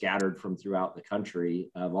just scattered from throughout the country,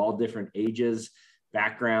 of all different ages,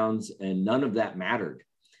 backgrounds, and none of that mattered.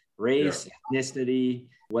 Race, ethnicity,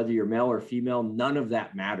 whether you're male or female, none of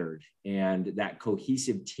that mattered. And that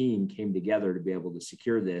cohesive team came together to be able to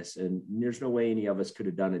secure this. And there's no way any of us could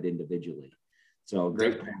have done it individually. So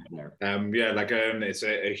great point there. It's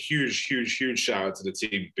a huge shout out to the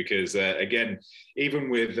team, because again,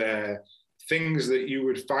 even with things that you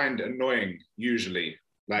would find annoying usually,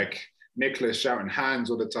 like Nicholas shouting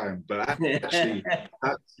hands all the time, but actually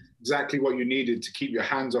that's exactly what you needed to keep your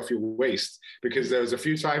hands off your waist, because there was a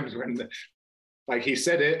few times when like he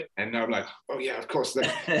said it and I'm like, oh yeah, of course,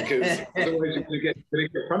 because otherwise you're going to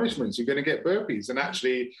get punishments, you're going to get burpees. And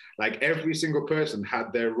actually, like, every single person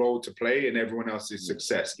had their role to play in everyone else's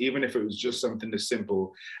success, even if it was just something as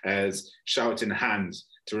simple as shouting hands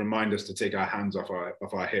to remind us to take our hands off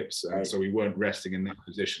our hips. And so we weren't resting in that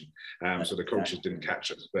position. So the coaches didn't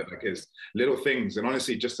catch us. But like, it's little things. And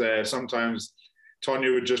honestly, just sometimes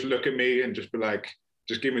Tonya would just look at me and just be like,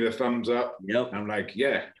 just give me the thumbs up. Yep. I'm like,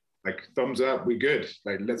 yeah, like thumbs up, we good.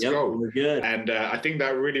 Like, let's go. We're good. And I think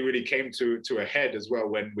that really came to a head as well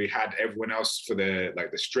when we had everyone else for the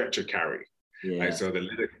stretcher carry. Yeah. Like, so the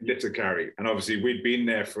litter carry. And obviously we'd been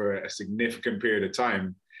there for a significant period of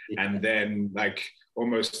time. Yeah. And then like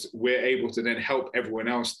almost we're able to then help everyone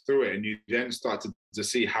else through it. And you then start to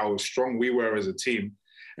see how strong we were as a team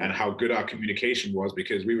and how good our communication was,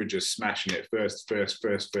 because we were just smashing it first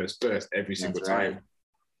every single time.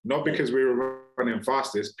 Not because we were running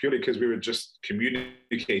fastest, purely because we were just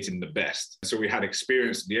communicating the best. So we had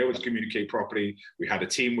experience to be able to communicate properly. We had a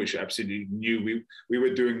team which absolutely knew we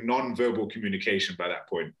were doing non-verbal communication by that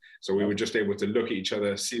point. So we were just able to look at each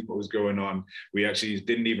other, see what was going on. We actually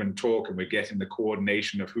didn't even talk, and we're getting the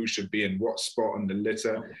coordination of who should be in what spot on the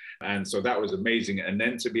litter. And so that was amazing. And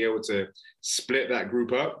then to be able to split that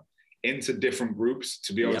group up into different groups,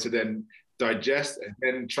 to be able to then digest and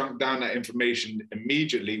then chunk down that information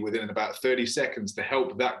immediately within about 30 seconds to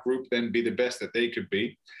help that group then be the best that they could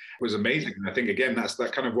be, was amazing. And I think, again, that's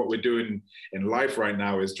that kind of what we're doing in life right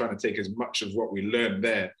now, is trying to take as much of what we learned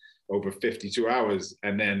there over 52 hours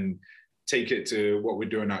and then take it to what we're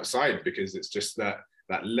doing outside, because it's just that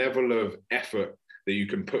level of effort that you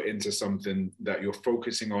can put into something that you're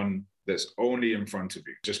focusing on that's only in front of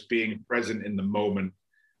you, just being present in the moment,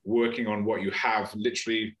 working on what you have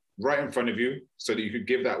literally right in front of you, so that you could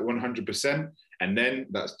give that 100%, and then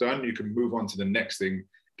that's done, you can move on to the next thing,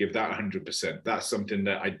 give that 100%. That's something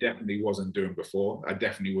that I definitely wasn't doing before. I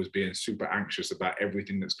definitely was being super anxious about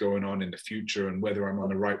everything that's going on in the future and whether I'm on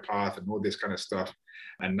the right path and all this kind of stuff.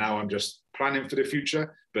 And now I'm just planning for the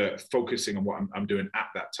future, but focusing on what I'm doing at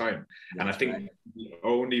that time. And I think the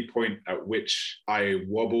only point at which I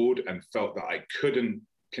wobbled and felt that I couldn't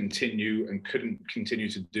continue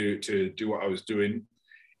to do what I was doing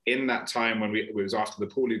in that time when it was after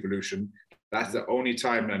the pool evolution, that's the only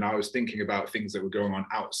time. And I was thinking about things that were going on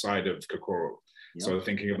outside of Kokoro. Yep. So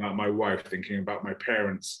thinking about my wife, thinking about my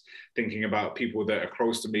parents, thinking about people that are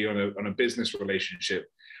close to me on a business relationship,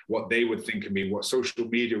 what they would think of me, what social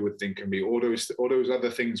media would think of me, all those other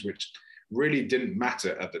things which really didn't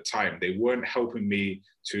matter at the time. They weren't helping me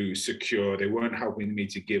to secure, they weren't helping me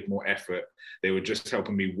to give more effort. They were just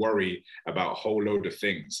helping me worry about a whole load of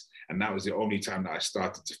things. And that was the only time that I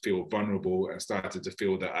started to feel vulnerable and started to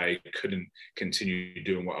feel that I couldn't continue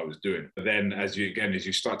doing what I was doing. But then as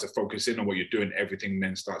you start to focus in on what you're doing, everything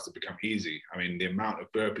then starts to become easy. I mean, the amount of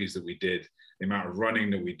burpees that we did, the amount of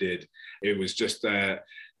running that we did, it was just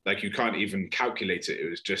like you can't even calculate it. It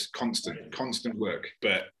was just constant work,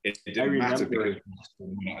 but it didn't matter because it was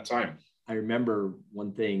a lot of time. I remember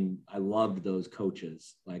one thing, I loved those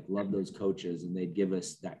coaches, and they'd give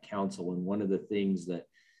us that counsel. And one of the things that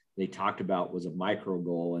they talked about was a micro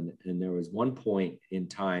goal. And there was one point in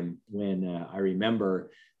time when I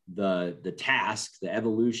remember the task, the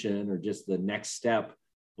evolution, or just the next step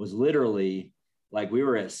was literally like, we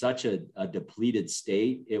were at such a depleted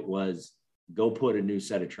state. It was go put a new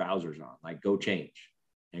set of trousers on, like go change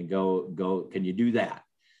and go, can you do that?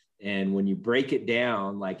 And when you break it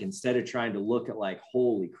down, like instead of trying to look at like,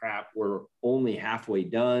 holy crap, we're only halfway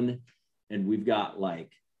done and we got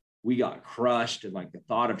crushed, and like the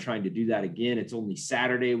thought of trying to do that again, it's only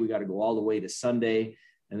Saturday, we got to go all the way to Sunday,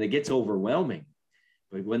 and it gets overwhelming.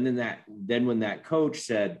 But when that coach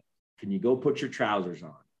said, can you go put your trousers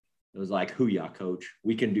on? It was like, hoo-yah, coach,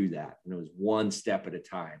 we can do that. And it was one step at a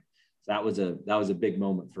time. So that was a big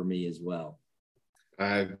moment for me as well.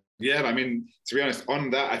 Yeah, I mean, to be honest,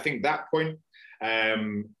 on that, I think that point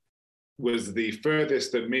was the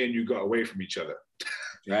furthest that me and you got away from each other.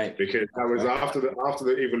 Right. Because that was after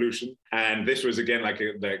the evolution, and this was again like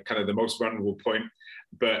kind of the most vulnerable point.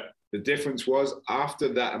 But the difference was,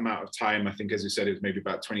 after that amount of time, I think, as you said, it was maybe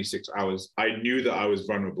about 26 hours, I knew that I was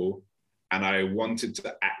vulnerable and I wanted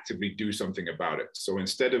to actively do something about it. So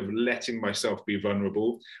instead of letting myself be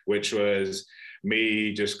vulnerable, which was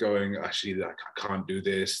me just going, actually, I can't do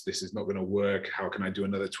this. This is not going to work. How can I do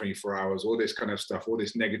another 24 hours? All this kind of stuff, all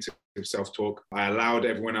this negative self-talk. I allowed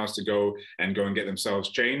everyone else to go and get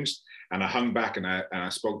themselves changed. And I hung back and I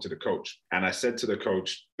spoke to the coach. And I said to the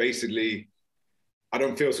coach, basically, I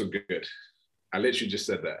don't feel so good. I literally just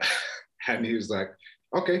said that. And he was like,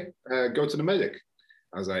 okay, go to the medic.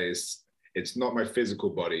 I was like, it's not my physical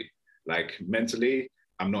body. Like mentally,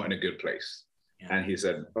 I'm not in a good place. Yeah. And he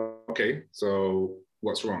said, okay, so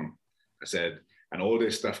what's wrong? I said, and all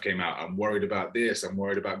this stuff came out. I'm worried about this. I'm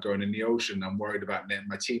worried about going in the ocean. I'm worried about letting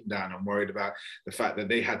my team down. I'm worried about the fact that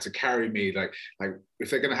they had to carry me. Like if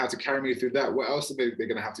they're going to have to carry me through that, what else are they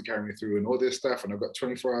going to have to carry me through, and all this stuff? And I've got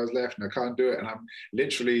 24 hours left and I can't do it. And I'm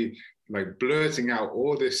literally like blurting out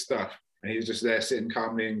all this stuff. And he's just there sitting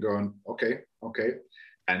calmly and going, okay.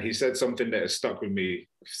 And he said something that has stuck with me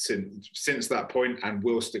since that point and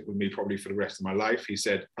will stick with me probably for the rest of my life. He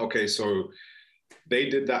said, okay, so they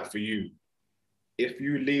did that for you. if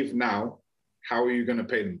you leave now, how are you going to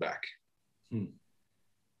pay them back?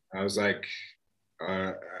 I was like,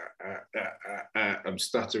 I'm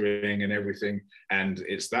stuttering and everything. And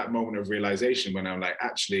it's that moment of realization when I'm like,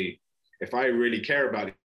 actually, if I really care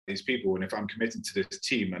about these people, and if I'm committed to this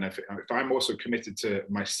team, and if I'm also committed to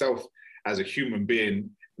myself as a human being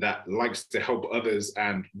that likes to help others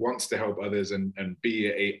and wants to help others and be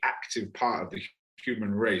an active part of the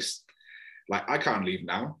human race, like, I can't leave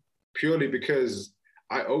now, purely because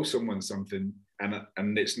I owe someone something,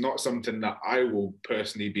 and it's not something that I will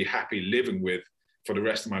personally be happy living with for the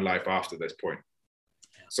rest of my life after this point.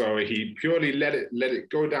 So he purely let it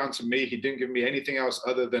go down to me. He didn't give me anything else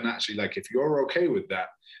other than actually, like, if you're okay with that,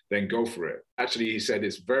 then go for it. Actually, he said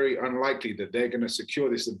it's very unlikely that they're going to secure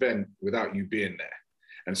this event without you being there.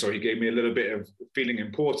 And so he gave me a little bit of feeling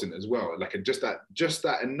important as well, like just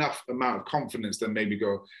that enough amount of confidence that made me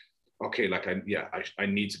go, okay, like, I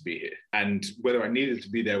need to be here. And whether I needed to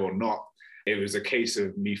be there or not, it was a case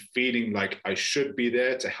of me feeling like I should be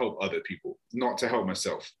there to help other people, not to help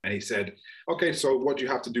myself. And he said, okay, so what do you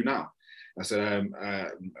have to do now? I said,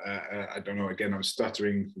 I don't know. Again, I'm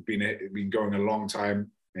stuttering, been going a long time.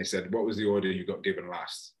 And he said, what was the order you got given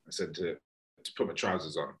last? I said, to put my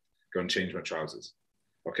trousers on, go and change my trousers.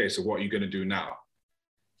 Okay, so what are you going to do now?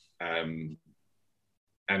 And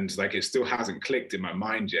like, it still hasn't clicked in my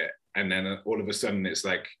mind yet. And then all of a sudden it's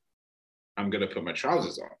like, I'm going to put my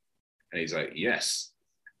trousers on. And he's like, yes.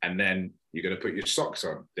 And then you're going to put your socks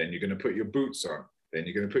on. Then you're going to put your boots on. Then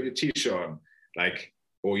you're going to put your t-shirt on. Like,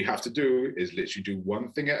 all you have to do is literally do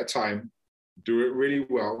one thing at a time, do it really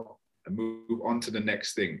well, and move on to the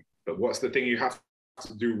next thing. But what's the thing you have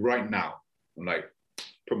to do right now? I'm like,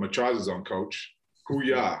 put my trousers on, coach.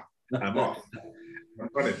 Hoo-yah. I'm off. I'm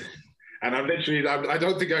running. And I'm literally, I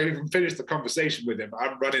don't think I even finished the conversation with him.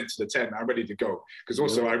 I'm running to the tent. I'm ready to go. Because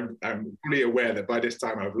also I'm fully aware that by this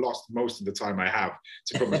time I've lost most of the time I have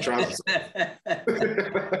to put my trousers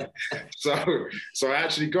on. So I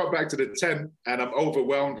actually got back to the tent and I'm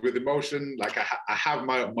overwhelmed with emotion. Like, I have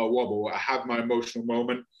my wobble. I have my emotional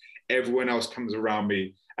moment. Everyone else comes around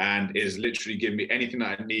me and is literally giving me anything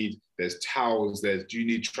that I need. There's towels. Do you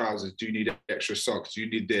need trousers? Do you need extra socks? Do you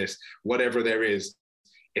need this? Whatever there is.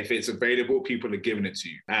 If it's available, people are giving it to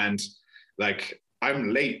you. And like,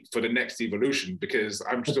 I'm late for the next evolution because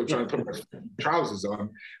I'm still trying to put my trousers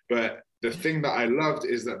on. But the thing that I loved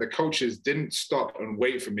is that the coaches didn't stop and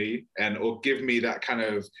wait for me or give me that kind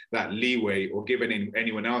of that leeway or give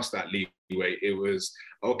anyone else that leeway. It was,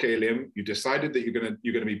 okay, Liam, you decided that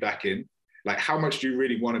you're gonna be back in. Like, how much do you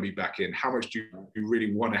really want to be back in? How much do you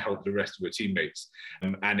really want to help the rest of your teammates?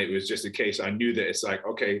 And it was just a case, I knew that it's like,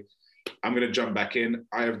 okay, I'm going to jump back in.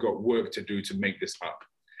 I have got work to do to make this up.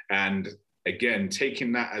 And again,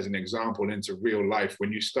 taking that as an example into real life,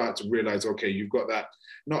 when you start to realize, okay, you've got that,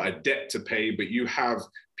 not a debt to pay, but you have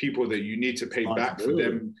people that you need to pay back for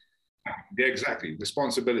them. Yeah, exactly.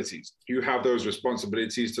 Responsibilities. You have those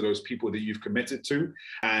responsibilities to those people that you've committed to.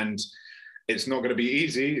 And it's not going to be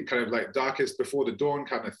easy, kind of like darkest before the dawn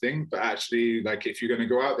kind of thing. But actually, like, if you're going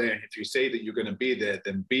to go out there, if you say that you're going to be there,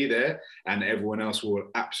 then be there, and everyone else will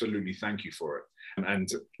absolutely thank you for it.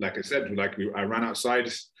 And like I said, I ran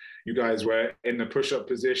outside. You guys were in the push-up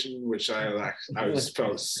position, which I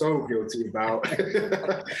felt so guilty about.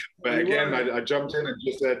 But again, I jumped in and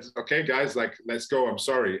just said, okay, guys, like, let's go. I'm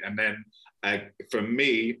sorry. And then for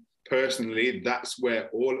me personally, that's where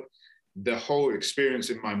the whole experience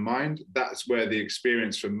in my mind, that's where the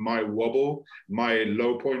experience from my wobble, my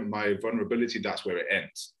low point, my vulnerability, that's where it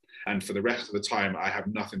ends. And for the rest of the time, I have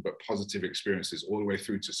nothing but positive experiences all the way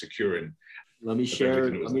through to securing. Let me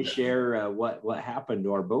share what happened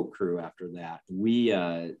to our boat crew after that.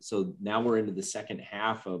 So now we're into the second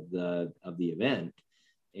half of the event.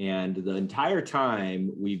 And the entire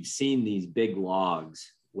time we've seen these big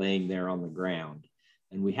logs laying there on the ground.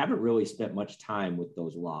 And we haven't really spent much time with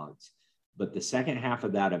those logs. But the second half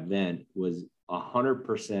of that event was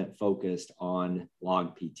 100% focused on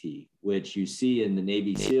log PT, which you see in the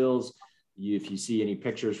Navy SEALs. If you see any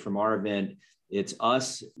pictures from our event, it's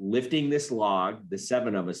us lifting this log, the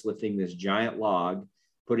 7 of us lifting this giant log,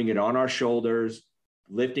 putting it on our shoulders,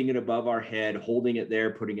 lifting it above our head, holding it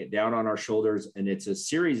there, putting it down on our shoulders. And it's a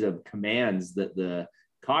series of commands that the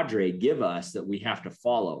cadre give us that we have to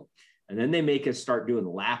follow. And then they make us start doing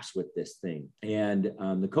laps with this thing. And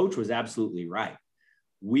the coach was absolutely right.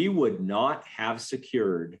 We would not have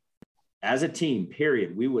secured, as a team,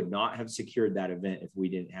 period, we would not have secured that event if we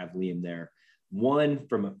didn't have Liam there. One,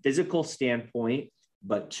 from a physical standpoint,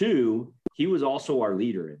 but two, he was also our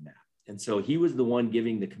leader in that. And so he was the one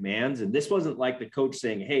giving the commands. And this wasn't like the coach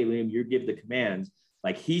saying, hey, Liam, you give the commands.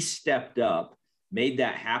 Like, he stepped up made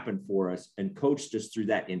that happen for us and coached us through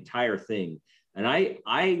that entire thing. And I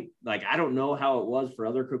don't know how it was for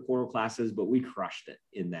other Kokoro classes, but we crushed it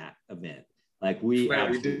in that event. Like we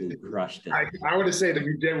absolutely crushed it. I want to say that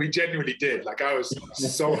we genuinely did. Like I was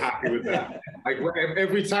so happy with that. Like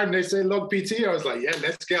every time they say log PT, I was like, yeah,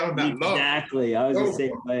 let's get on that log. Exactly. I was the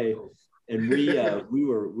same way. And we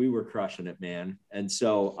were crushing it, man. And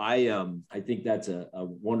so I think that's a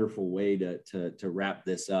wonderful way to wrap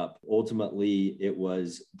this up. Ultimately, it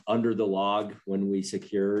was under the log when we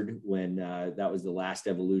secured, when that was the last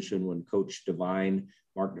evolution, when Coach Devine,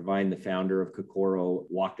 Mark Devine, the founder of Kokoro,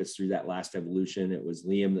 walked us through that last evolution. It was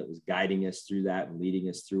Liam that was guiding us through that and leading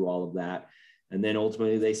us through all of that. And then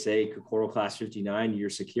ultimately they say, Kokoro class 59, you're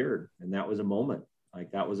secured. And that was a moment.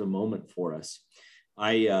 Like that was a moment for us.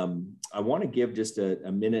 I want to give just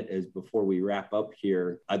a minute as before we wrap up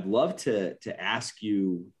here. I'd love to ask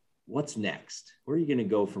you, what's next? Where are you going to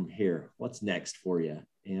go from here? What's next for you?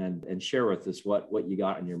 And share with us what you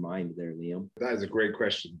got in your mind there, Liam. That is a great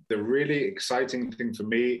question. The really exciting thing for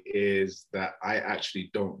me is that I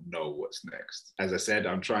actually don't know what's next. As I said,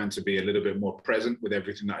 I'm trying to be a little bit more present with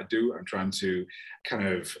everything that I do. I'm trying to kind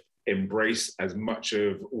of embrace as much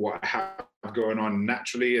of what I have going on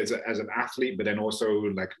naturally as an athlete, but then also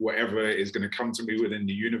like whatever is going to come to me within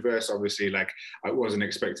the universe. Obviously, like I wasn't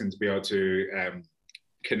expecting to be able to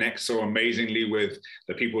connect so amazingly with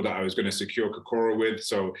the people that I was going to secure Kokoro with.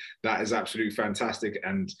 So that is absolutely fantastic.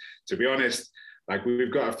 And to be honest, like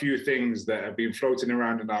we've got a few things that have been floating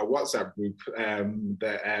around in our WhatsApp group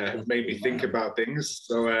that have made me think about things.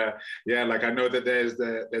 So yeah, like I know that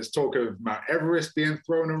there's talk of Mount Everest being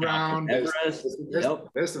thrown around. There's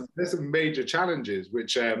some major challenges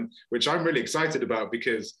which I'm really excited about,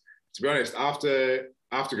 because to be honest, after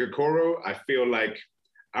Kokoro, I feel like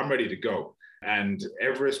I'm ready to go. And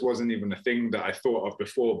Everest wasn't even a thing that I thought of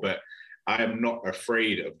before, but I am not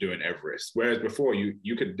afraid of doing Everest. Whereas before,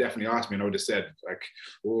 you could definitely ask me, and I would have said, like,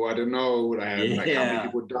 oh, I don't know, like how many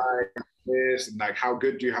people die, this, and like how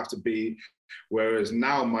good do you have to be? Whereas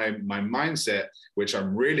now my mindset, which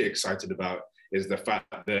I'm really excited about, is the fact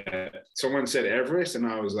that someone said Everest, and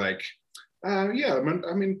I was like, yeah,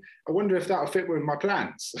 I mean, I wonder if that'll fit with my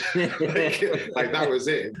plans. like that was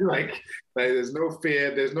it. Like there's no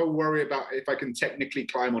fear, there's no worry about if I can technically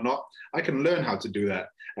climb or not. I can learn how to do that.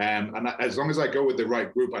 And as long as I go with the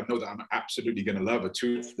right group, I know that I'm absolutely going to love it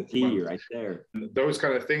too. That's the key right there. Those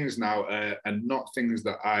kind of things now are not things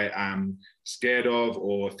that I am scared of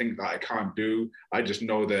or think that I can't do. I just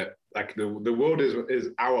know that like the world is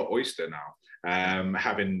our oyster now.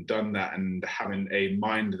 Having done that and having a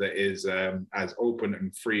mind that is as open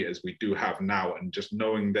and free as we do have now, and just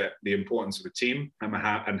knowing that the importance of a team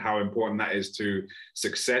and how important that is to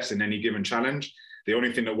success in any given challenge. The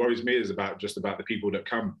only thing that worries me is about the people that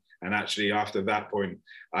come. And actually, after that point,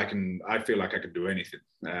 I feel like I can do anything,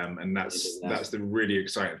 and that's the really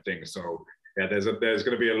exciting thing. So. Yeah, there's going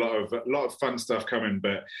to be a lot of fun stuff coming,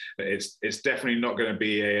 but it's definitely not going to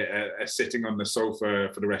be a sitting on the sofa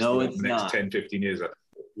for the rest of the next 10, 15 years.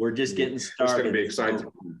 We're just getting started. It's going to be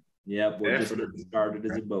exciting. Yep, we're just getting started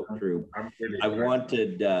as a boat crew. I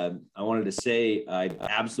wanted to say I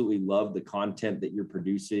absolutely love the content that you're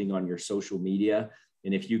producing on your social media.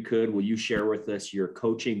 And if you could, will you share with us your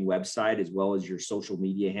coaching website as well as your social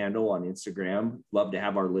media handle on Instagram? Love to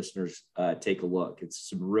have our listeners take a look. It's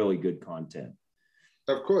some really good content.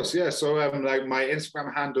 Of course, yeah. So like my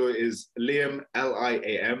Instagram handle is Liam,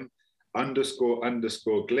 LIAM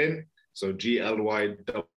 _ Glynn. So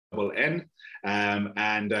GLYNN.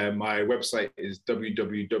 And my website is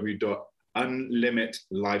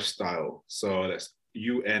www.unlimitlifestyle. So that's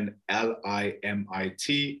UNLIMIT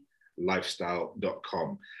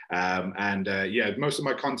lifestyle.com. Yeah, most of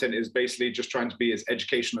my content is basically just trying to be as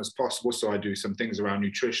educational as possible. So I do some things around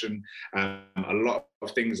nutrition, a lot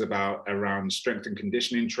of things around strength and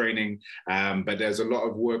conditioning training, but there's a lot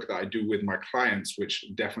of work that I do with my clients, which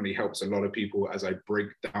definitely helps a lot of people as I break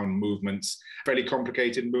down movements, fairly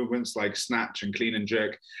complicated movements like snatch and clean and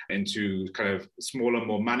jerk, into kind of smaller,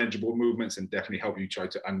 more manageable movements, and definitely help you try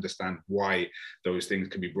to understand why those things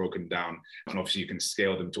can be broken down. And obviously you can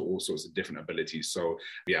scale them to all sorts of different abilities. So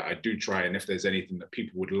yeah, I do try, and if there's anything that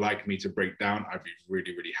people would like me to break down, I'd be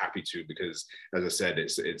really, really happy to, because as I said,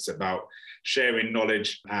 it's about sharing knowledge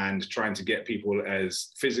and trying to get people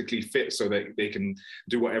as physically fit so that they can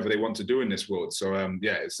do whatever they want to do in this world. So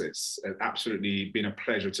yeah, it's absolutely been a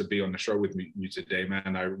pleasure to be on the show with you today,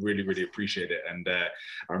 man. I really, really appreciate it. And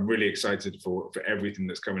I'm really excited for everything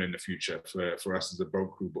that's coming in the future for us as a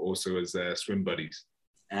boat crew, but also as swim buddies.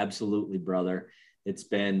 Absolutely, brother. It's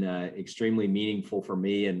been extremely meaningful for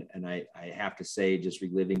me. And I have to say, just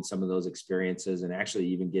reliving some of those experiences and actually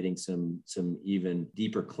even getting some even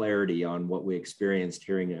deeper clarity on what we experienced,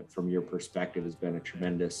 hearing it from your perspective has been a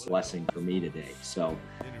tremendous blessing for me today. So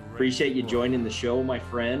appreciate you joining the show, my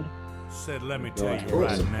friend. Said, let me tell you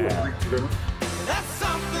right now.